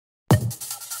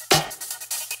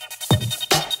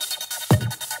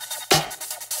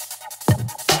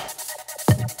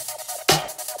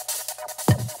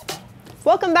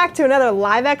Welcome back to another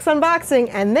LiveX unboxing,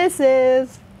 and this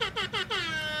is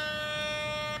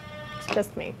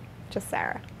just me, just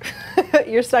Sarah.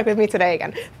 You're stuck with me today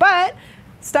again. But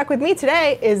stuck with me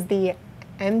today is the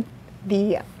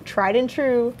tried and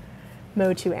true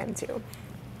Motu M2.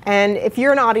 And if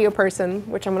you're an audio person,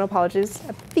 which I'm going to apologize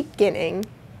at the beginning,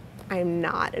 I'm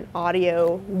not an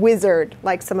audio wizard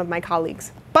like some of my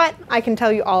colleagues, but I can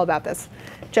tell you all about this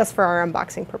just for our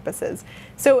unboxing purposes.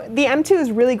 So the M2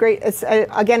 is really great. It's,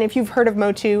 again, if you've heard of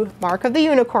Motu, Mark of the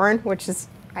Unicorn, which is,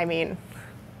 I mean,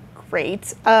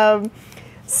 great. The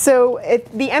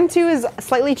M2 is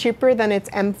slightly cheaper than its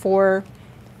M4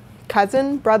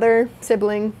 cousin, brother,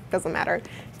 sibling, doesn't matter,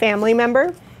 family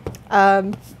member.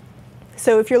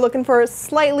 So if you're looking for a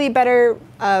slightly better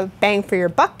bang for your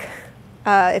buck,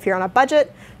 if you're on a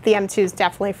budget, the M2 is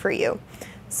definitely for you.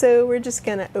 So we're just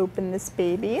gonna open this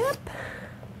baby up.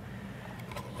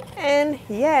 And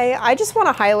yay, I just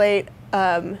wanna highlight,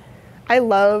 I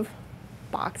love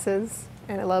boxes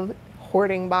and I love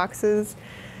hoarding boxes,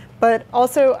 but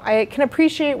also I can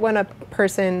appreciate when a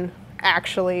person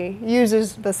actually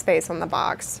uses the space on the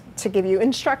box to give you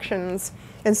instructions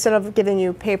instead of giving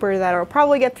you paper that will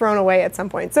probably get thrown away at some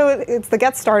point. So it's the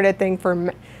get started thing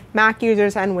for Mac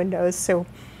users and Windows, so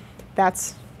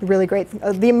that's really great.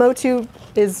 The Motu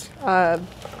is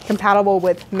compatible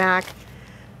with Mac,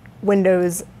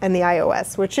 Windows, and the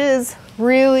iOS, which is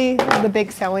really the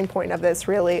big selling point of this,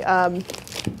 really.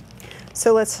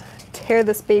 So let's tear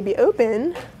this baby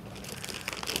open,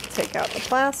 take out the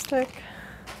plastic,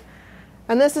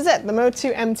 and this is it, the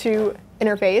Motu M2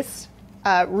 interface.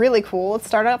 Really cool. Let's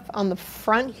start up on the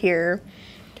front here.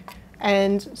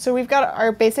 And so we've got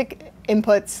our basic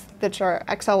inputs, which are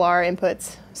XLR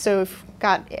inputs. So we've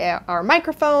got our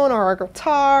microphone or our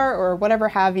guitar or whatever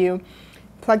have you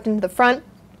plugged into the front.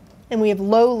 And we have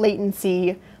low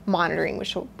latency monitoring,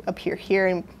 which will appear here.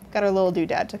 And got our little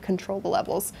doodad to control the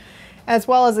levels, as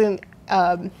well as in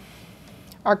our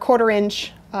 1/4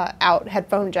 inch out,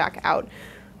 headphone jack out.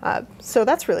 So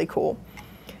that's really cool.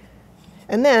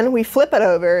 And then we flip it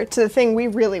over to the thing we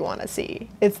really want to see.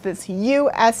 It's this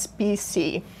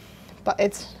USBC, but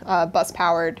it's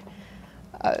bus-powered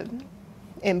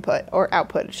input or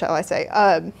output, shall I say.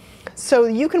 So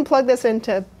you can plug this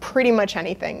into pretty much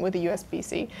anything with a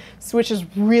USB-C, which is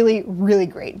really, really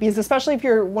great. Because especially if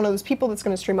you're one of those people that's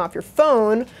going to stream off your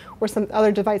phone or some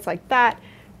other device like that,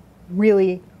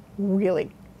 really,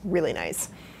 really, really nice.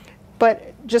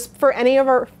 But just for any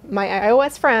of my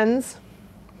iOS friends,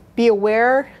 be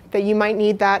aware that you might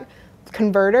need that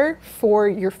converter for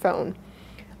your phone.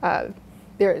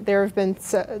 There have been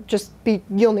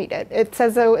you'll need it. It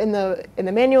says so in the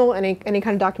manual and any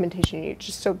kind of documentation you need.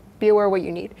 Just so be aware what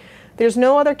you need. There's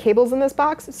no other cables in this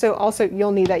box, so also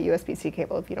you'll need that USB-C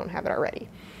cable if you don't have it already.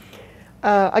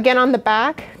 Again, on the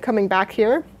back, coming back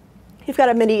here, you've got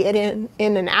a MIDI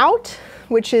in and out,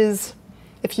 which is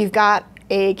if you've got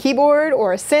a keyboard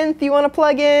or a synth you want to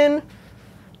plug in.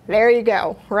 There you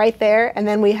go, right there. And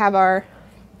then we have our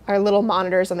little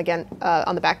monitors on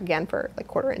the back again for like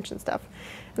 1/4 inch and stuff.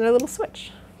 And a little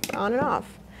switch on and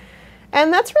off.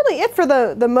 And that's really it for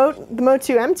the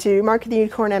Motu M2, Mark of the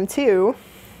Unicorn M2.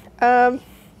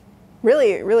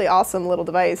 Really, really awesome little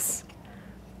device.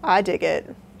 I dig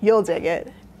it. You'll dig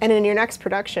it. And in your next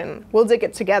production, we'll dig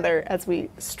it together as we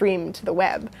stream to the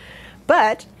web.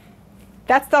 But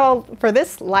that's all for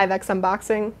this LiveX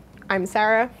unboxing. I'm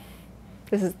Sarah.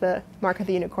 This is the Mark of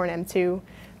the Unicorn M2.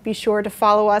 Be sure to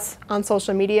follow us on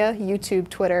social media, YouTube,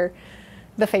 Twitter,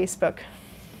 the Facebook.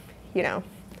 You know,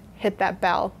 hit that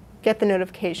bell, get the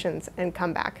notifications, and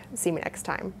come back. See me next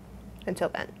time. Until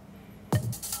then.